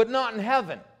 But not in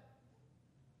heaven.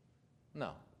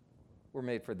 No. We're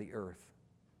made for the earth.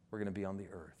 We're going to be on the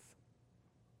earth.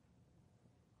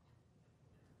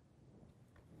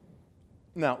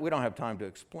 Now, we don't have time to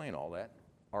explain all that.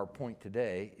 Our point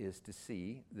today is to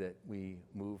see that we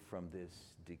move from this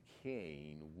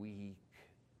decaying, weak,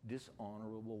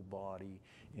 dishonorable body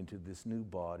into this new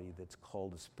body that's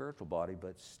called a spiritual body,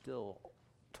 but still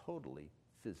totally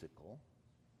physical.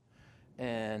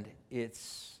 And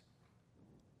it's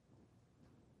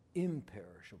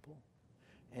imperishable.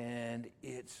 And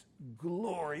it's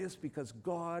glorious because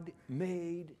God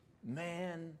made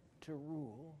man to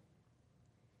rule.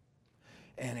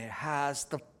 And it has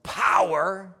the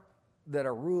power that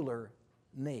a ruler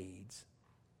needs.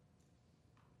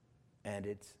 And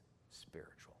it's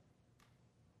spiritual.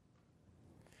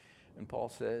 And Paul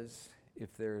says,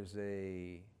 if there's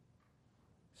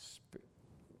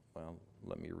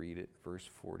let me read it, verse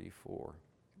 44.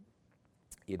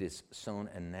 It is sown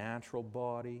a natural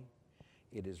body,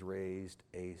 it is raised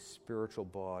a spiritual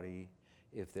body.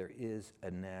 If there is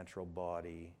a natural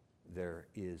body, there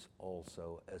is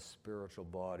also a spiritual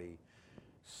body.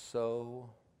 So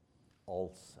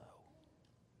also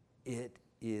it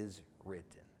is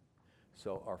written.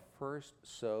 So our first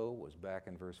so was back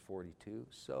in verse 42.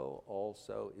 So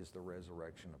also is the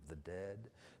resurrection of the dead.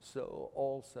 So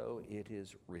also it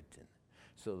is written.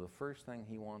 So the first thing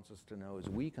he wants us to know is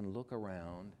we can look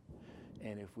around,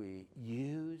 and if we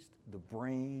used the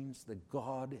brains that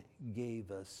God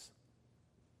gave us,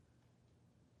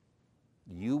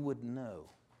 you would know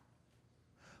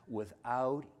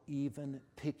without even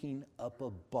picking up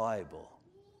a Bible,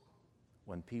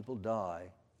 when people die,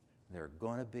 they're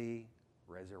going to be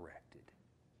resurrected.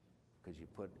 Because you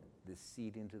put this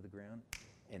seed into the ground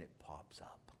and it pops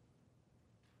up.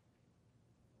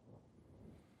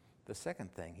 The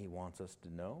second thing he wants us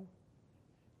to know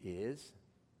is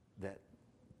that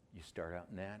you start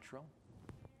out natural,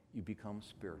 you become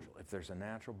spiritual. If there's a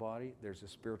natural body, there's a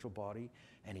spiritual body,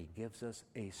 and he gives us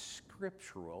a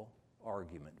scriptural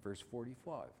argument. Verse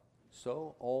 45,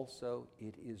 so also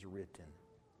it is written.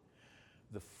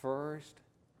 The first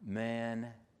man,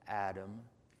 Adam,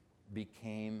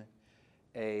 became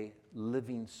a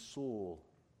living soul,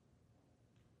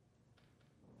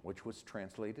 which was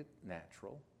translated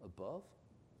natural above.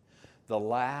 The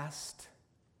last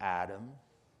Adam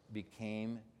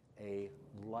became a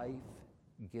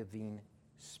life-giving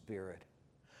spirit.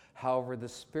 However, the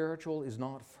spiritual is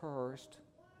not first,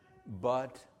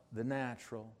 but the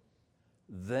natural,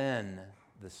 then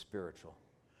the spiritual.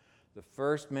 The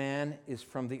first man is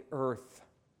from the earth,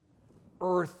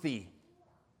 earthy.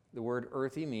 The word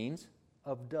earthy means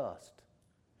of dust.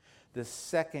 The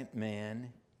second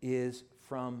man is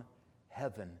from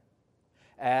heaven.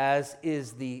 As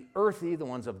is the earthy, the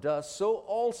ones of dust, so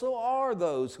also are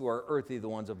those who are earthy, the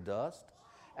ones of dust.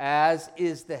 As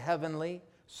is the heavenly,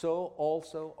 so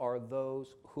also are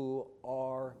those who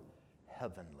are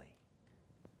heavenly.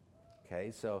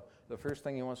 Okay, so the first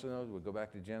thing he wants to know is we go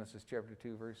back to Genesis chapter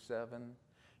 2, verse 7,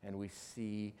 and we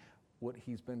see what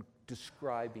he's been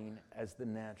describing as the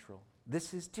natural.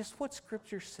 This is just what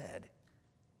Scripture said.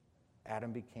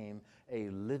 Adam became a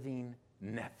living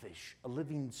nephesh, a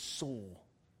living soul.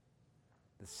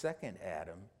 The second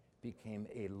Adam became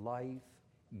a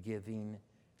life-giving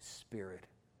spirit.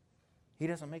 He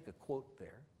doesn't make a quote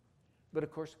there, but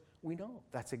of course we know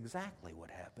that's exactly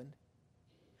what happened.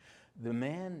 The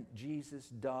man Jesus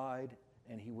died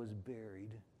and he was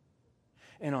buried.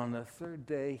 And on the third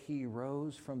day he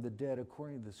rose from the dead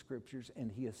according to the Scriptures,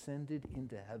 and he ascended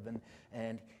into heaven,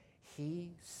 and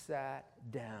he sat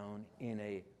down in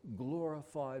a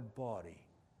glorified body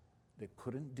that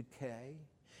couldn't decay.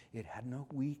 It had no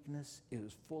weakness. It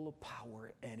was full of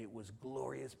power, and it was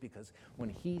glorious because when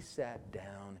he sat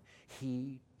down,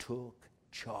 he took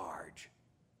charge.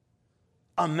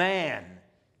 A man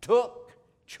took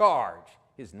charge.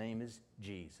 His name is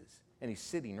Jesus. And he's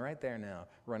sitting right there now,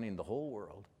 running the whole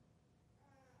world.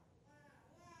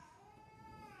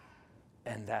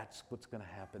 And that's what's going to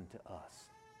happen to us.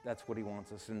 That's what he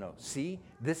wants us to know. See,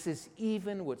 this is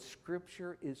even what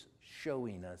Scripture is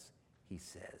showing us, he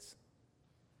says.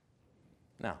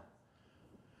 Now,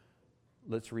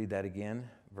 let's read that again,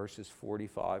 verses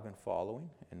 45 and following,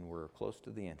 and we're close to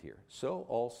the end here. So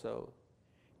also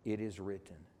it is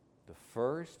written, the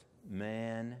first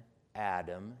man,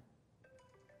 Adam.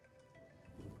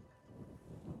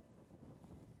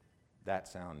 That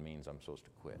sound means I'm supposed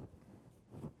to quit.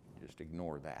 Just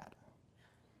ignore that.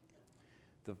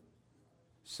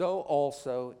 So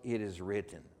also it is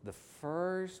written, the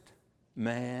first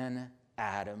man,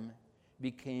 Adam,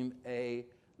 became a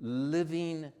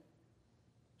living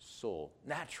soul,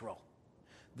 natural.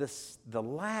 The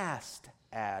last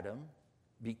Adam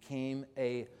became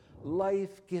a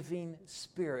life-giving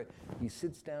spirit. He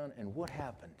sits down, and what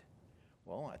happened?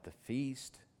 Well, at the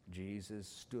feast, Jesus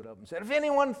stood up and said, if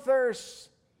anyone thirsts,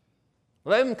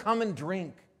 let him come and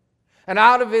drink. And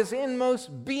out of his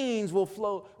inmost beings will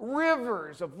flow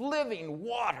rivers of living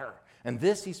water. And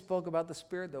this he spoke about the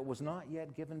Spirit that was not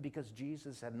yet given because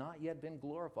Jesus had not yet been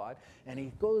glorified. And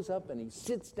he goes up and he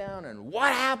sits down, and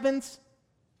what happens?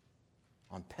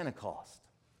 On Pentecost,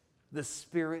 the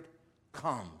Spirit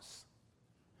comes.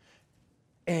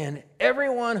 And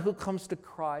everyone who comes to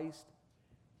Christ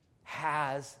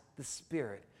has the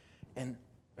Spirit. And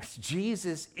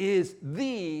Jesus is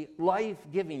the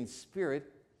life-giving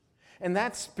Spirit. And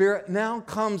that Spirit now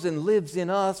comes and lives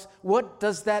in us. What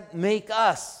does that make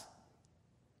us?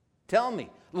 Tell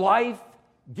me.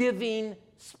 Life-giving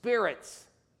spirits.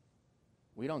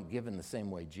 We don't give in the same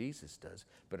way Jesus does,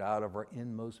 but out of our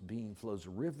inmost being flows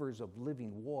rivers of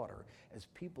living water as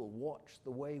people watch the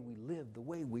way we live, the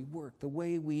way we work, the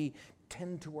way we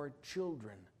tend to our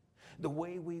children, the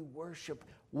way we worship,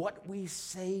 what we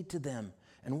say to them.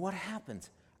 And what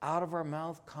happens? Out of our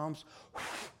mouth comes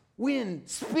wind,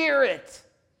 Spirit.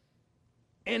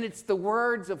 And it's the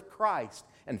words of Christ.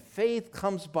 And faith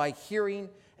comes by hearing,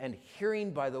 and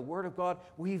hearing by the Word of God.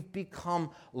 We've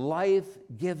become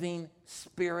life-giving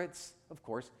spirits, of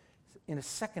course, in a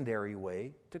secondary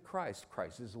way to Christ.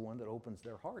 Christ is the one that opens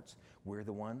their hearts. We're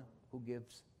the one who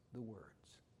gives the words.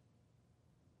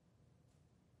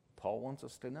 Paul wants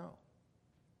us to know,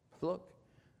 look,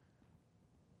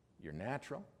 you're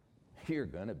natural. You're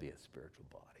going to be a spiritual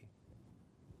body.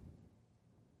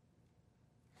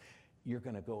 You're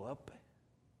going to go up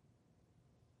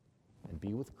and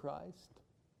be with Christ,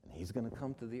 and he's going to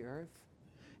come to the earth,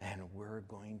 and we're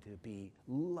going to be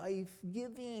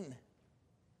life-giving.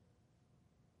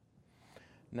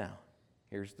 Now,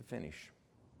 here's the finish.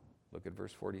 Look at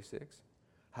verse 46.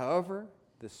 However,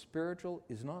 the spiritual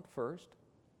is not first,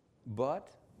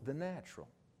 but the natural,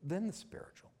 then the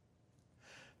spiritual.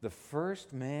 The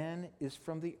first man is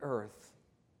from the earth.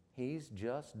 He's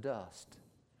just dust.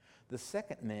 The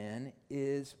second man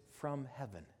is from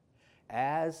heaven.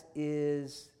 As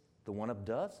is the one of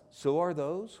dust, so are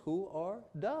those who are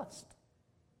dust.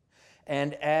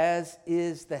 And as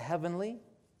is the heavenly,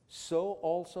 so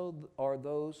also are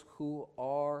those who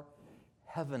are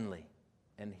heavenly.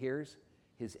 And here's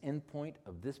his end point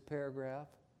of this paragraph.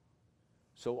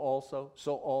 So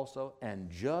also, and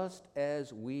just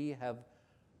as we have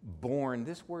borne,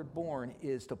 this word born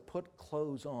is to put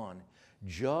clothes on.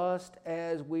 Just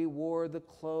as we wore the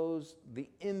clothes, the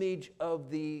image of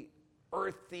the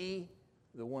earthy,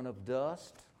 the one of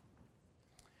dust.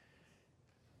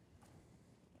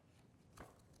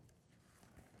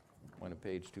 Went a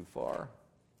page too far.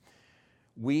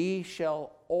 We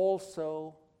shall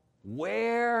also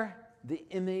wear the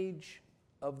image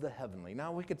of the heavenly.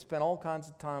 Now, we could spend all kinds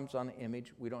of times on the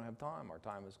image. We don't have time. Our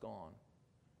time is gone.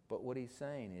 But what he's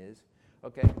saying is,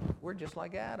 okay, we're just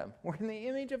like Adam. We're in the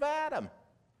image of Adam.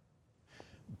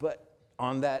 But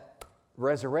on that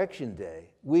resurrection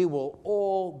day, we will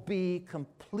all be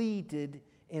completed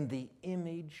in the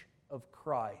image of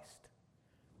Christ.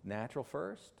 Natural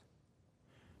first,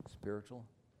 spiritual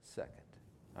second.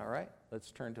 All right,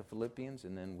 let's turn to Philippians,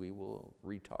 and then we will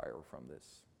retire from this.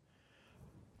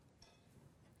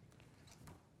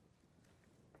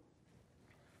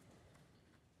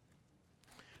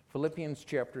 Philippians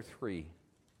chapter 3.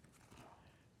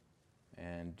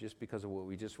 And just because of what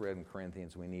we just read in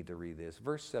Corinthians, we need to read this.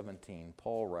 Verse 17,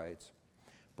 Paul writes,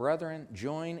 Brethren,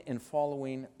 join in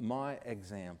following my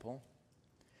example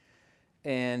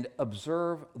and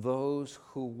observe those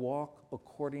who walk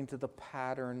according to the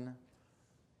pattern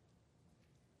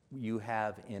you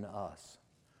have in us.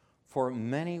 For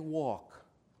many walk,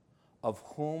 of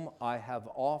whom I have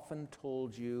often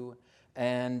told you,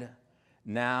 and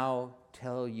now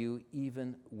tell you,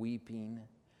 even weeping,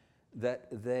 that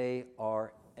they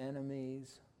are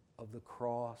enemies of the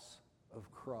cross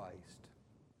of Christ.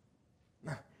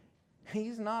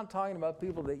 He's not talking about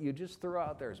people that you just throw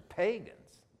out there as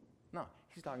pagans. No,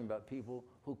 he's talking about people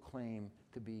who claim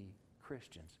to be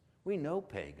Christians. We know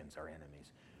pagans are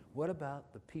enemies. What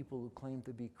about the people who claim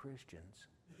to be Christians?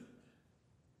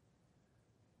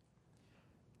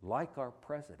 Like our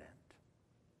president,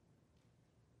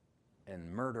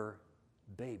 and murder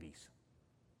babies.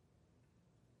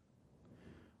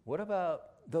 What about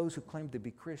those who claim to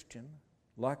be Christian,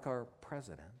 like our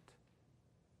president,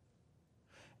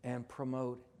 and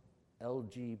promote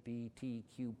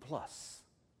LGBTQ+?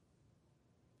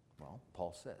 Well,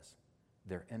 Paul says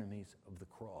they're enemies of the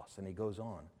cross. And he goes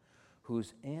on,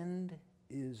 whose end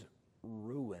is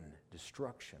ruin,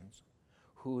 destructions,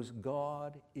 whose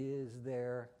God is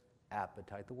their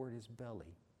appetite. The word is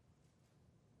belly.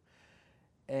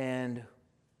 And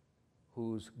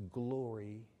whose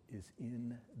glory is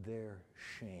in their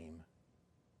shame.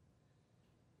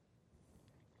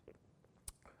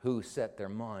 Who set their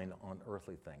mind on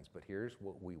earthly things. But here's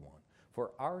what we want.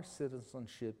 For our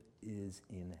citizenship is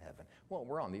in heaven. Well,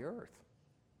 we're on the earth.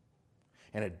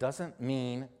 And it doesn't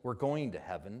mean we're going to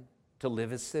heaven to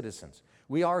live as citizens.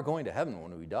 We are going to heaven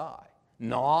when we die.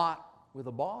 Not with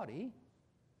a body.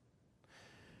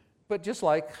 But just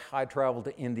like I traveled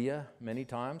to India many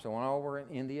times, and when I was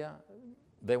in India,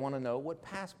 they want to know, what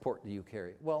passport do you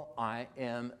carry? Well, I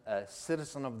am a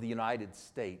citizen of the United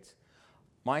States.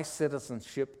 My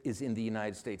citizenship is in the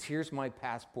United States. Here's my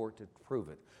passport to prove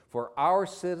it. For our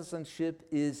citizenship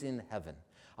is in heaven.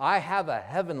 I have a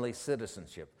heavenly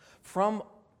citizenship, from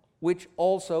which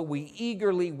also we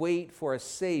eagerly wait for a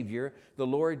Savior, the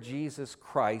Lord Jesus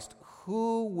Christ,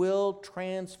 who will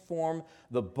transform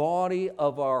the body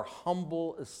of our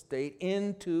humble estate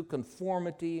into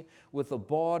conformity with the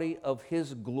body of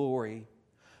His glory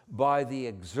by the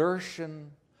exertion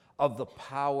of the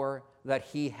power that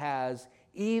He has,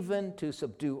 even to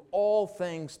subdue all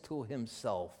things to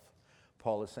Himself.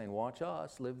 Paul is saying, watch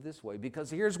us live this way,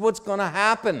 because here's what's going to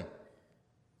happen.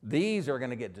 These are going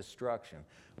to get destruction.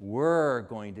 We're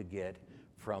going to get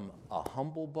from a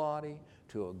humble body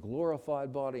to a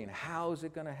glorified body. And how is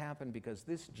it going to happen? Because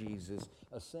this Jesus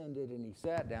ascended and He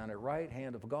sat down at right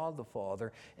hand of God the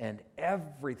Father, and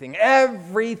everything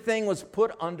was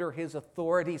put under His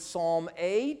authority. Psalm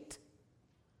 8.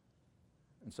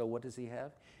 And so what does He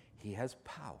have? He has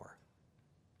power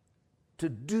to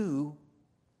do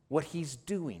what He's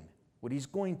doing, what He's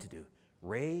going to do.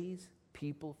 Raise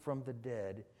people from the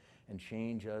dead and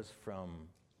change us from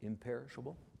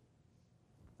perishable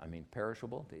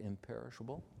to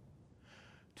imperishable,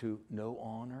 to no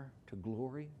honor to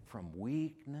glory, from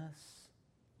weakness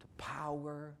to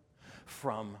power,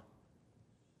 from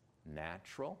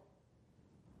natural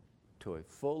to a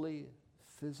fully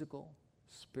physical,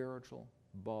 spiritual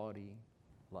body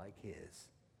like His.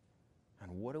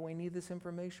 And what do we need this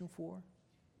information for?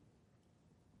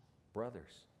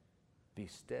 Brothers, be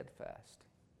steadfast,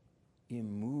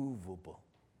 immovable,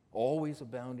 always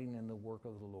abounding in the work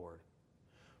of the Lord.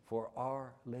 For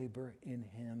our labor in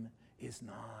Him is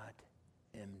not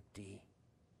empty.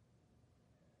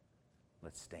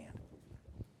 Let's stand.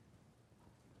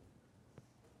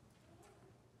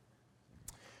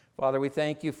 Father, we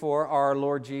thank You for our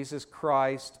Lord Jesus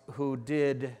Christ, who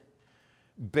did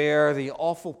bear the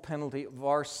awful penalty of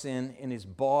our sin in His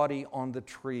body on the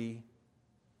tree.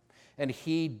 And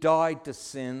He died to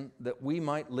sin that we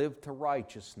might live to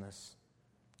righteousness.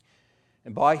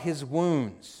 And by His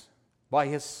wounds, by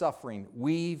His suffering,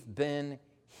 we've been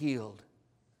healed.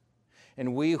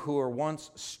 And we who were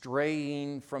once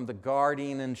straying from the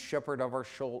guardian and shepherd of our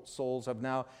souls have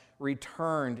now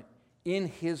returned in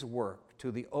His work to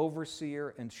the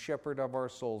overseer and shepherd of our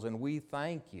souls. And we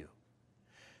thank You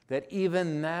that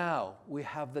even now we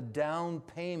have the down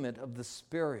payment of the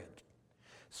Spirit,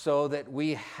 so that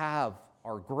we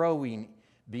are growing,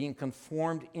 being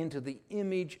conformed into the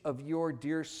image of Your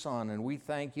dear Son. And we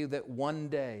thank You that one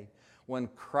day, when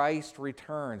Christ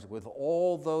returns with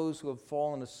all those who have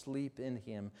fallen asleep in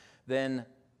Him, then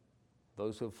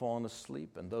those who have fallen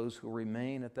asleep and those who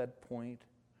remain at that point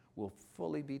will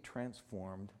fully be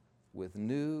transformed with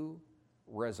new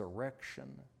resurrection,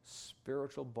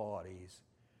 spiritual bodies,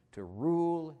 to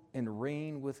rule and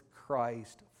reign with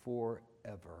Christ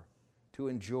forever, to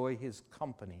enjoy His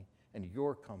company and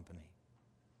Your company,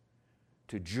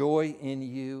 to joy in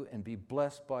You and be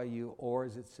blessed by You, or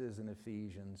as it says in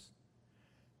Ephesians,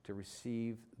 to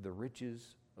receive the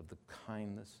riches of the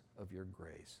kindness of Your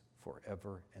grace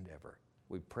forever and ever.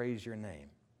 We praise Your name.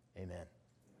 Amen.